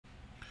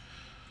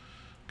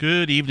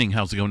Good evening.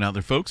 How's it going out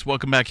there, folks?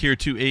 Welcome back here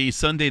to a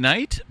Sunday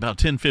night, about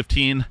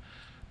 10:15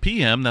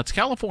 p.m. That's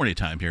California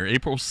time here,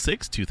 April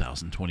 6,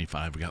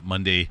 2025. We got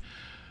Monday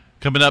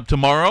coming up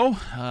tomorrow.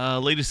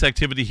 Latest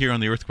activity here on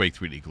the Earthquake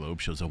 3D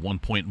globe shows a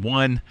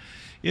 1.1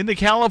 into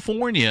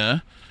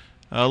California.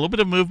 A little bit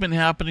of movement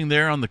happening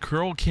there on the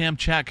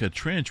Kuril-Kamchatka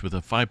Trench with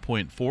a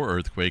 5.4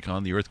 earthquake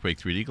on the Earthquake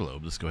 3D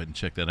globe. Let's go ahead and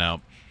check that out.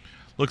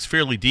 Looks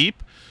fairly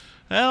deep.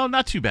 Well,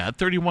 not too bad.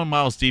 31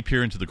 miles deep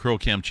here into the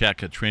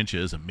Kuril-Kamchatka Trench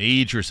is a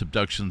major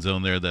subduction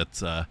zone there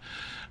that's, I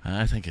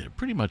think,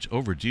 pretty much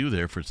overdue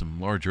there for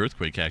some large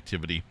earthquake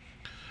activity.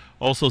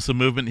 Also some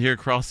movement here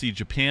across the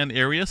Japan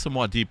area,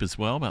 somewhat deep as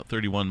well, about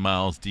 31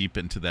 miles deep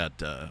into that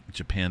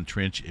Japan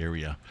Trench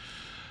area.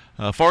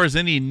 As far as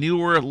any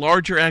newer,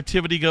 larger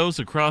activity goes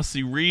across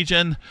the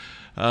region,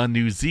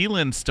 New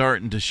Zealand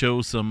starting to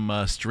show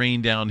some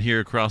strain down here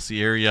across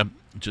the area,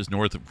 just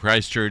north of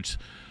Christchurch.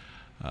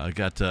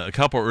 Got a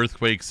couple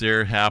earthquakes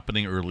there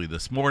happening early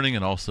this morning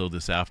and also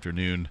this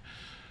afternoon,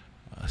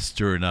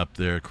 stirring up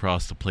there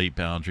across the plate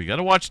boundary. Got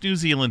to watch New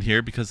Zealand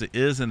here because it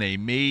is in a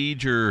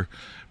major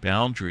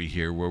boundary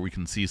here where we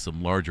can see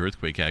some large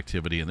earthquake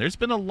activity. And there's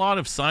been a lot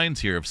of signs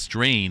here of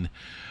strain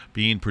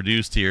being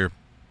produced here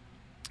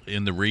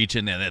in the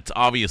region, and it's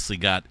obviously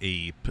got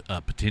a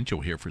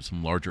potential here for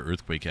some larger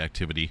earthquake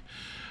activity.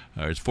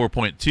 There's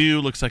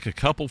 4.2, looks like a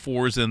couple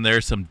fours in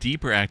there, some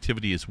deeper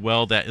activity as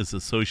well that is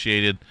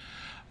associated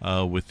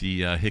with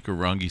the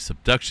Hikurangi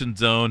subduction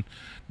zone.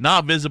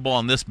 Not visible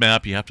on this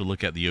map. You have to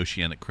look at the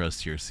oceanic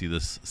crust here. See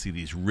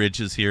these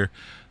ridges here?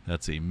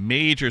 That's a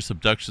major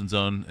subduction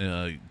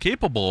zone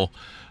capable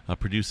of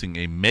producing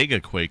a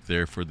mega quake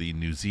there for the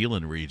New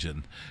Zealand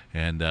region.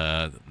 And,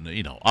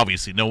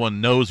 obviously no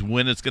one knows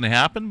when it's going to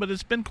happen, but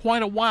it's been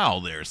quite a while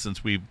there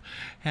since we've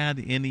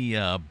had any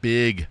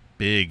big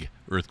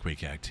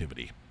earthquake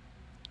activity.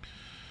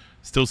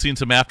 Still seeing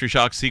some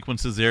aftershock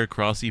sequences there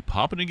across the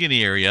Papua New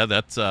Guinea area.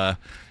 That's,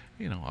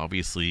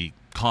 obviously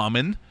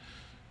common.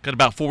 Got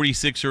about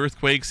 46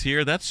 earthquakes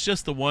here. That's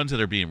just the ones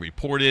that are being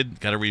reported.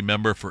 Got to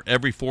remember, for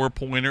every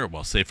 4-pointer,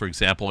 well, say, for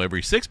example,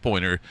 every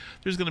 6-pointer,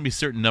 there's going to be a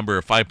certain number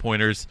of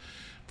 5-pointers.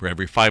 For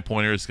every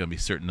 5-pointer, there's going to be a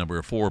certain number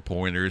of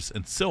 4-pointers,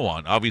 and so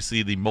on.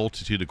 Obviously, the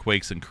multitude of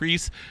quakes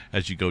increase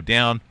as you go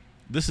down.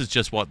 This is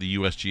just what the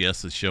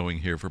USGS is showing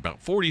here for about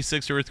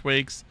 46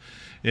 earthquakes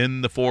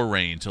in the 4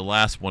 range. The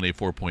last one, a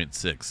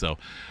 4.6. So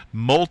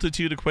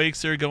multitude of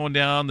quakes are going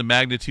down, the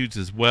magnitudes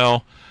as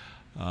well.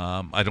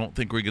 I don't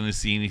think we're going to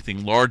see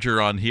anything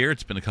larger on here.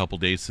 It's been a couple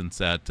days since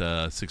that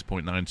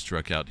 6.9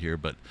 struck out here,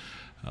 but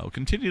we'll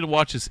continue to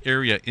watch this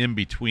area in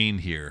between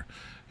here.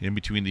 In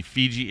between the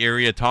Fiji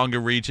area, Tonga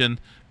region.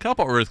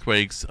 Couple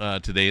earthquakes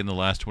today in the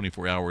last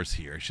 24 hours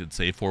here. I should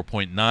say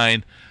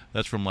 4.9.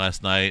 That's from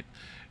last night.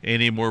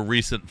 Any more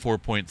recent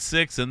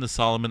 4.6 in the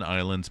Solomon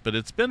Islands, but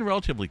it's been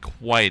relatively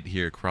quiet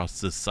here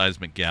across this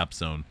seismic gap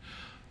zone.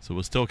 So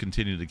we'll still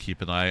continue to keep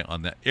an eye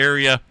on that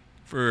area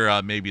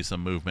for maybe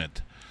some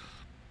movement.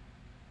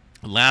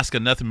 Alaska,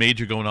 nothing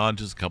major going on,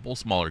 just a couple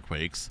smaller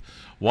quakes.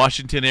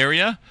 Washington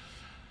area,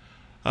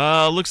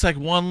 looks like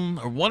one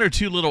or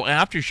two little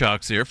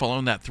aftershocks there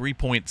following that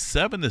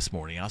 3.7 this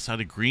morning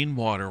outside of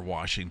Greenwater,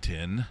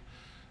 Washington.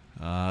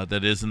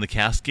 That is in the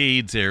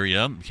Cascades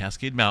area,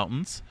 Cascade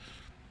Mountains.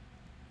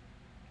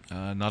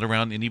 Not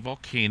around any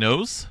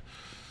volcanoes.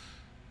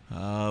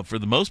 For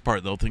the most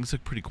part, though, things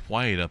look pretty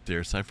quiet up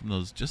there. Aside from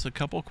those, just a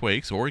couple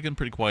quakes. Oregon,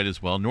 pretty quiet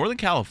as well. Northern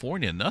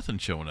California, nothing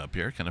showing up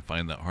here. Kind of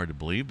find that hard to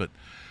believe. But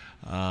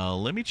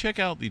let me check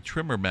out the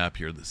tremor map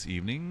here this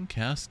evening.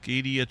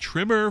 Cascadia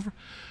tremor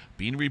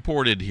being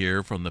reported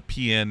here from the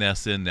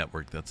PNSN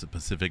network. That's the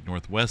Pacific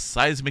Northwest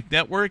Seismic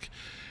Network.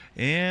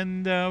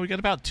 And we got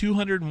about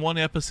 201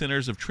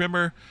 epicenters of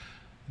tremor.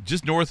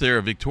 Just north there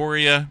of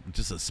Victoria,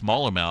 just a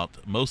small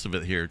amount, most of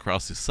it here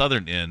across the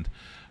southern end,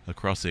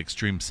 across the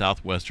extreme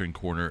southwestern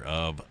corner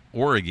of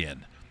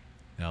Oregon.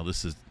 Now,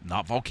 this is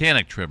not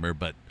volcanic tremor,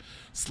 but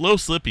slow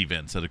slip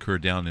events that occur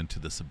down into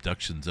the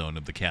subduction zone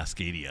of the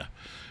Cascadia.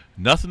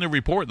 Nothing to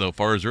report, though, as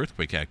far as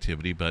earthquake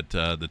activity, but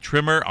the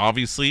tremor,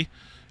 obviously,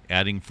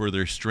 adding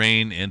further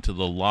strain into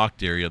the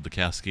locked area of the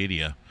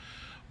Cascadia.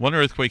 One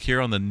earthquake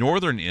here on the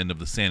northern end of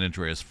the San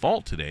Andreas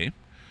Fault today.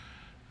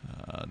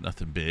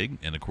 Nothing big.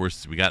 And, of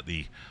course, we got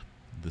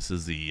this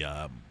is the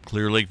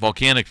Clear Lake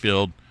Volcanic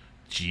Field.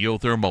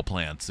 Geothermal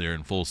plants there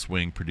in full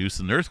swing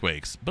producing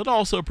earthquakes, but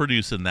also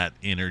producing that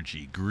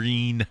energy,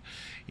 green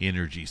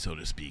energy, so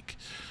to speak.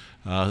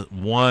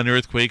 One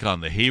earthquake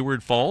on the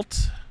Hayward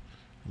Fault.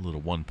 A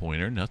little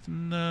one-pointer.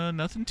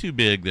 Nothing too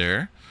big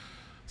there.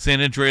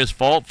 San Andreas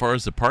Fault, as far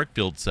as the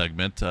Parkfield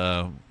segment,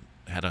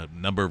 had a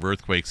number of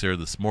earthquakes there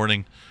this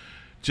morning.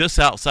 Just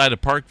outside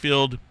of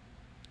Parkfield,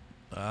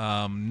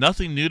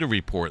 nothing new to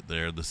report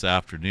there this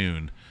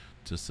afternoon.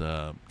 Just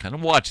kind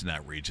of watching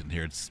that region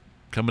here. It's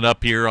coming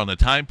up here on a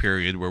time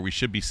period where we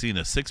should be seeing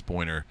a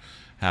 6-pointer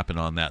happen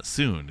on that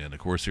soon. And, of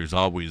course, there's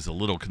always a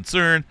little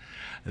concern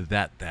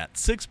that that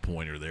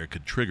 6-pointer there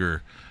could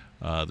trigger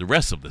the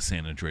rest of the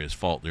San Andreas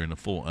Fault there in a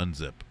full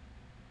unzip.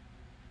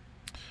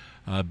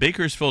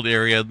 Bakersfield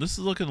area, this is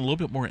looking a little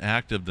bit more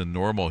active than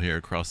normal here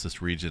across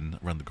this region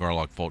around the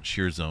Garlock Fault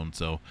shear zone.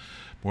 So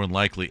more than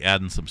likely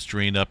adding some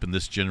strain up in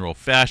this general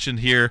fashion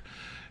here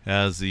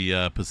as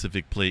the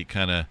Pacific Plate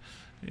kind of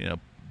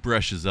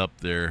brushes up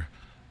there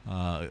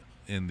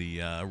in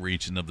the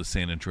region of the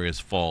San Andreas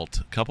Fault.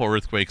 A couple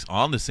earthquakes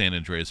on the San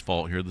Andreas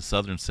Fault here, the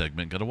southern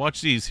segment. Got to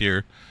watch these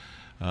here.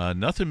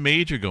 Nothing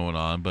major going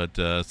on, but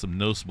some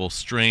noticeable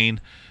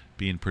strain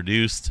being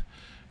produced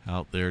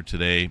out there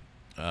today.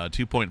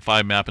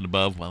 2.5 map and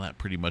above, well, that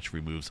pretty much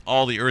removes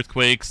all the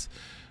earthquakes,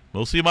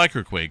 mostly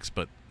microquakes,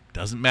 but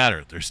doesn't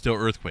matter. They're still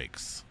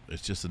earthquakes.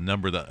 It's just a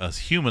number that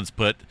us humans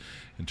put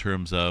in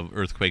terms of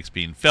earthquakes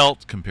being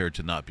felt compared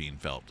to not being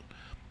felt.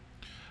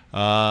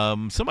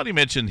 Somebody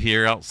mentioned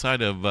here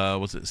outside of,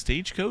 was it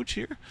Stagecoach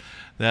here,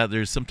 that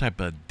there's some type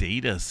of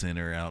data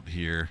center out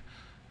here.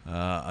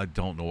 I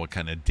don't know what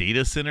kind of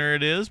data center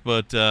it is,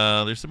 but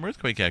there's some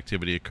earthquake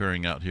activity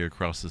occurring out here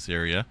across this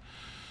area.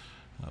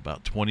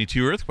 About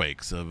 22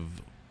 earthquakes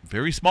of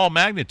very small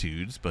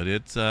magnitudes, but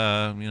it's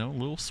a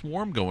little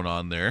swarm going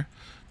on there.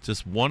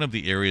 Just one of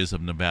the areas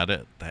of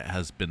Nevada that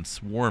has been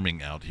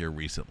swarming out here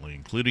recently,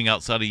 including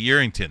outside of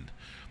Yerington.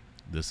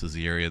 This is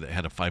the area that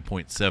had a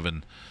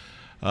 5.7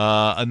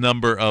 a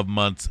number of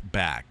months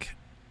back.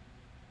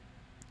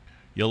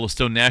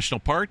 Yellowstone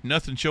National Park,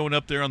 nothing showing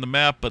up there on the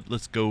map, but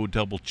let's go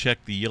double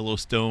check the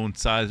Yellowstone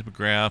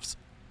seismographs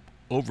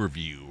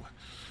overview.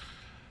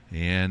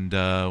 And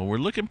we're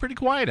looking pretty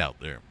quiet out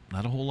there.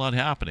 Not a whole lot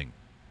happening.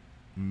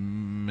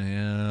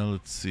 Yeah,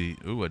 let's see.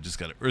 Ooh, I just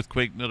got an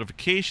earthquake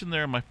notification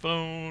there on my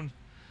phone.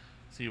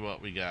 See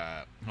what we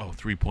got. Oh,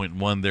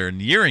 3.1 there in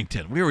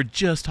Yerington. We were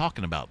just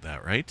talking about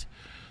that, right?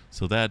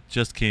 So that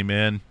just came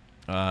in.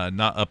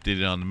 Not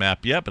updated on the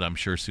map yet, but I'm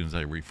sure as soon as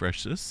I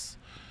refresh this,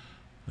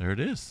 there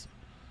it is.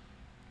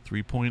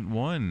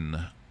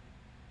 3.1.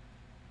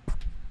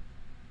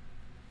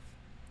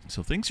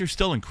 So things are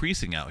still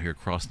increasing out here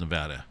across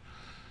Nevada.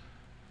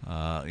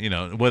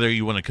 Whether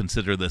you want to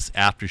consider this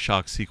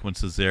aftershock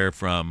sequences there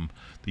from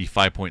the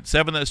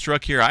 5.7 that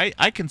struck here,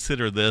 I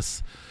consider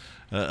this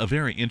a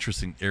very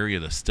interesting area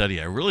to study.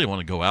 I really want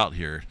to go out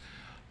here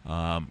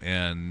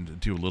and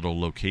do a little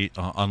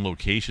on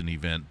location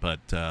event, but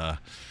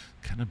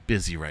kind of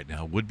busy right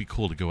now. Would be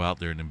cool to go out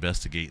there and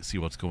investigate, see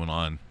what's going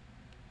on.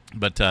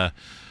 But the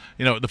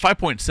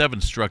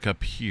 5.7 struck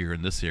up here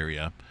in this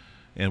area,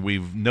 and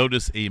we've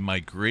noticed a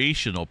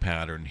migrational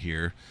pattern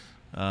here.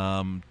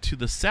 To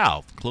the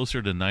south,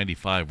 closer to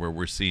 95, where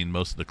we're seeing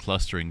most of the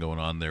clustering going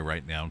on there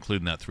right now,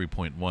 including that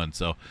 3.1.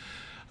 So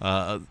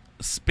a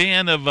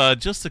span of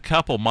just a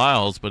couple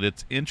miles, but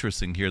it's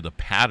interesting here, the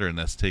pattern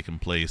that's taken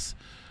place,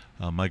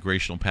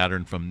 migrational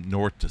pattern from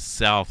north to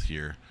south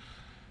here.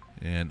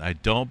 And I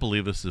don't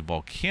believe this is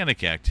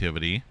volcanic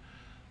activity,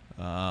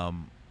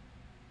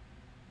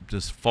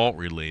 just fault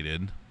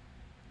related.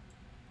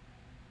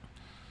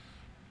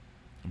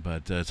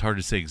 But it's hard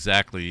to say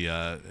exactly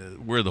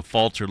where the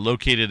faults are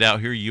located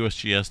out here.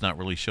 USGS not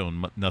really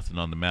showing nothing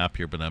on the map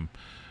here, but I'm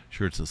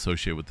sure it's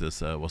associated with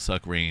this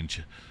Wassuck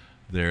Range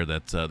there.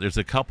 That's there's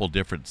a couple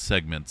different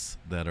segments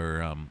that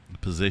are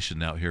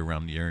positioned out here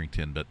around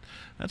Yerington, but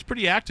that's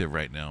pretty active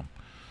right now.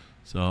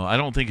 So I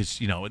don't think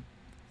it's,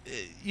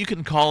 you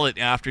can call it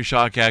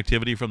aftershock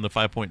activity from the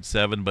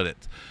 5.7, but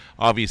it's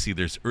obviously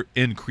there's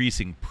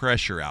increasing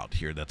pressure out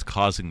here that's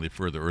causing the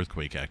further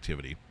earthquake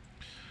activity.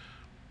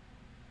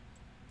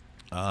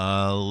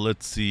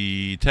 Let's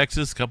see,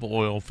 Texas, a couple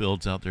oil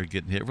fields out there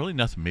getting hit. Really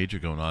nothing major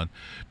going on.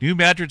 New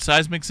Madrid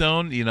seismic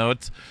zone,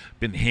 it's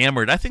been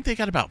hammered. I think they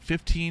got about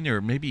 15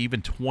 or maybe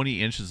even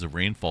 20 inches of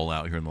rainfall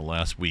out here in the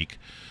last week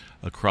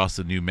across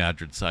the New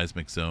Madrid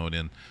seismic zone.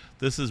 And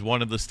this is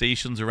one of the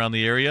stations around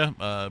the area.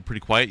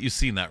 Pretty quiet. You've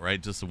seen that,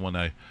 right? Just the one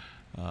I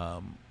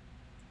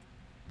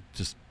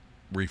just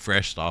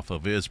refreshed off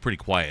of. It is pretty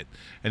quiet,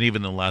 and even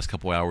in the last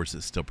couple hours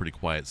it's still pretty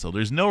quiet. So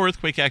there's no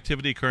earthquake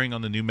activity occurring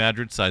on the New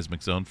Madrid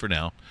seismic zone for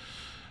now,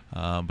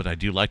 but I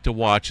do like to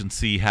watch and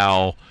see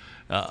how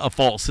a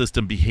fault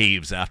system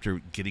behaves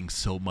after getting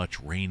so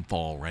much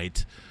rainfall,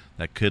 right?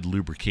 That could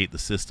lubricate the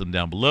system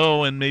down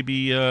below and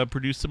maybe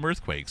produce some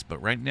earthquakes, but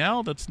right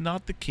now that's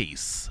not the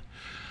case.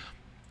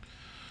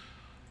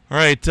 All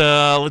right,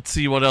 let's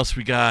see what else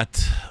we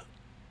got.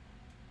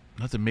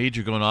 Nothing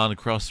major going on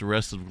across the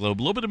rest of the globe.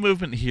 A little bit of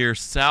movement here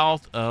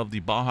south of the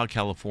Baja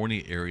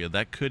California area.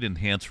 That could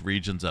enhance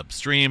regions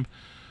upstream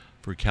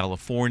for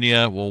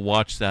California. We'll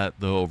watch that,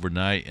 though,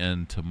 overnight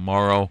and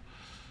tomorrow.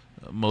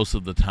 Most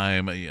of the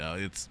time,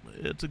 it's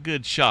a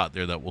good shot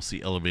there that we'll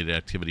see elevated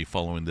activity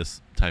following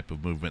this type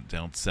of movement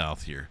down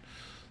south here.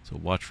 So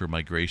watch for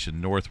migration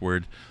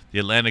northward. The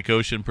Atlantic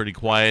Ocean, pretty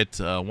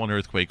quiet. One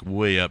earthquake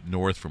way up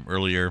north from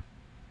earlier,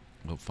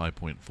 about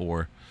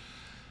 5.4.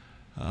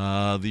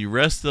 The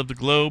rest of the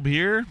globe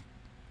here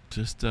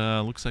just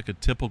looks like a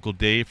typical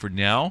day for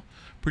now.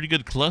 Pretty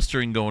good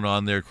clustering going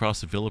on there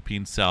across the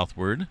Philippines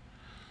southward.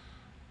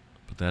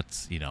 But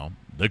that's,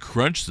 the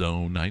crunch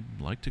zone. I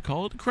like to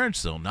call it the crunch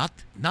zone.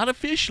 Not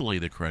officially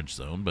the crunch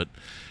zone, but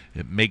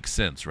it makes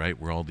sense, right?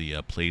 Where all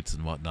the plates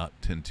and whatnot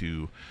tend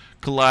to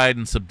collide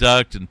and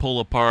subduct and pull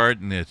apart,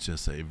 and it's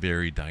just a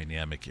very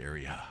dynamic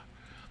area.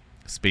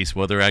 Space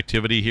weather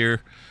activity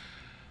here.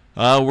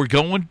 We're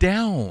going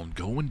down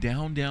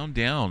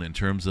in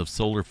terms of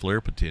solar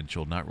flare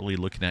potential. Not really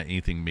looking at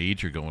anything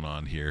major going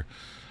on here.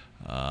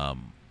 All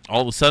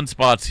the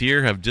sunspots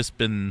here have just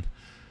been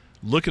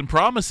looking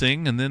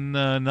promising, and then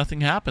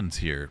nothing happens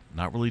here.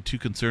 Not really too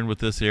concerned with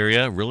this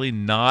area. Really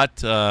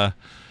not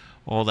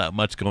all that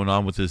much going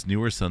on with this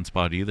newer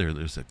sunspot either.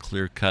 There's a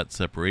clear-cut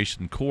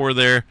separation core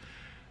there.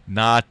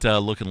 Not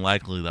looking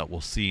likely that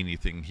we'll see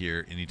anything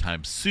here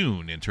anytime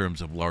soon in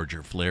terms of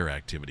larger flare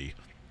activity.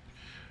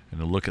 And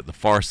a look at the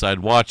far side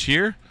watch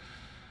here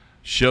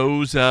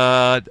shows,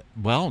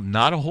 well,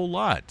 not a whole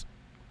lot.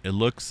 It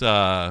looks,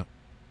 doesn't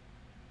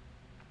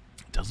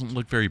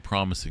look very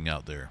promising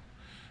out there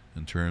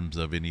in terms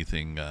of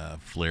anything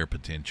flare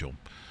potential.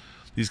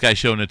 These guys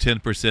showing a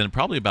 10%,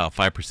 probably about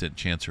 5%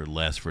 chance or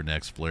less for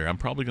next flare. I'm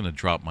probably going to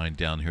drop mine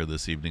down here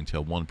this evening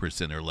to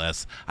 1% or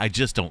less. I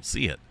just don't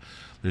see it.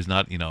 There's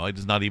not,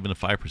 there's not even a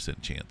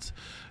 5% chance.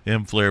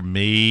 M flare,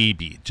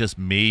 maybe, just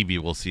maybe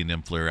we'll see an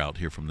M flare out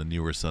here from the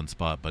newer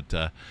sunspot,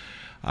 but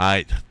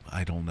I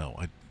don't know.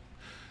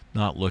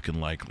 Not looking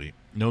likely.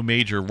 No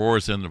major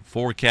auroras in the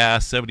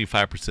forecast.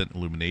 75%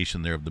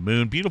 illumination there of the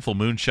moon. Beautiful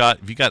moon shot.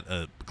 If you got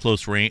a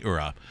close range or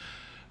a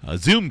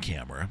zoom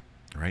camera,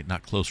 right?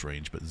 Not close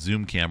range, but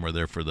zoom camera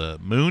there for the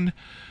moon.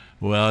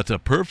 Well, it's a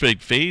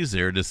perfect phase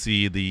there to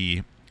see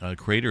the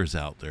craters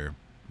out there.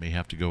 May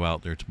have to go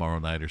out there tomorrow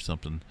night or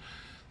something.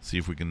 See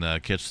if we can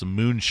catch some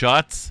moon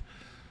shots.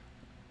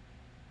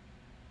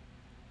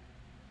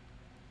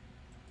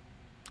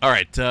 All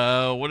right,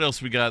 what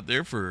else we got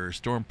there for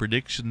Storm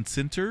Prediction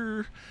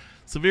Center?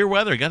 Severe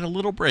weather. Got a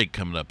little break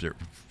coming up there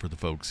for the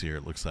folks here.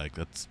 It looks like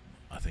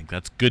I think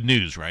that's good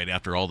news, right?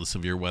 After all the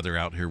severe weather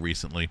out here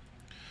recently.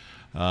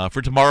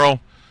 For tomorrow,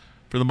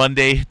 for the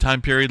Monday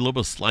time period, a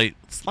little bit of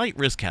slight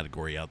risk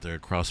category out there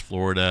across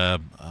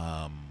Florida,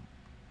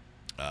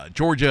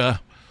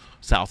 Georgia,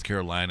 South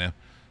Carolina.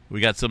 We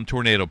got some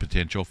tornado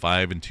potential,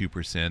 5 and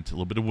 2%. A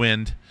little bit of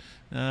wind,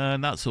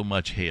 not so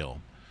much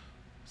hail.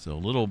 So a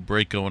little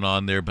break going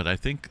on there, but I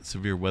think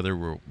severe weather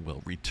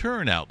will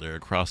return out there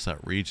across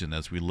that region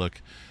as we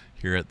look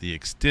here at the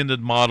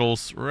extended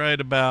models. Right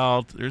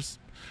about,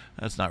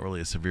 that's not really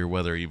a severe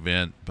weather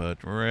event, but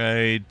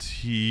right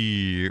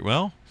here,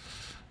 well,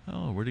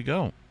 oh, where'd he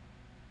go?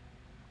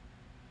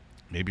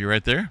 Maybe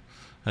right there.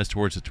 That's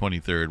towards the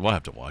 23rd. We'll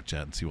have to watch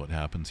that and see what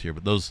happens here.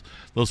 But those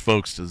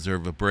folks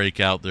deserve a break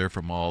out there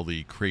from all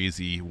the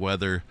crazy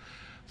weather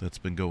that's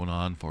been going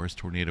on. Forest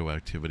tornado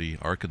activity.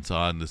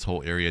 Arkansas and this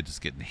whole area just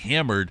getting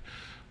hammered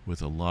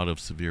with a lot of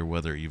severe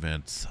weather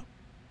events. All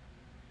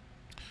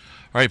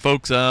right,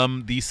 folks.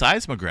 The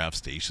seismograph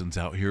stations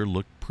out here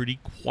look pretty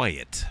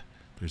quiet.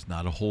 There's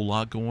not a whole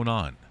lot going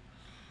on.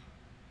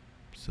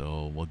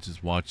 So we'll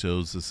just watch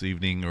those this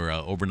evening or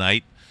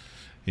overnight.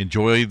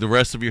 Enjoy the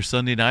rest of your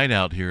Sunday night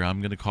out here.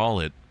 I'm going to call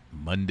it.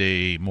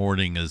 Monday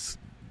morning is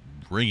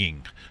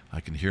ringing.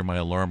 I can hear my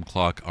alarm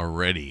clock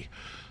already.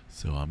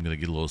 So I'm going to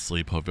get a little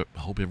sleep.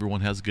 Hope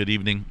everyone has a good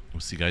evening.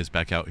 We'll see you guys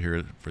back out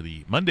here for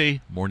the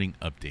Monday morning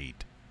update.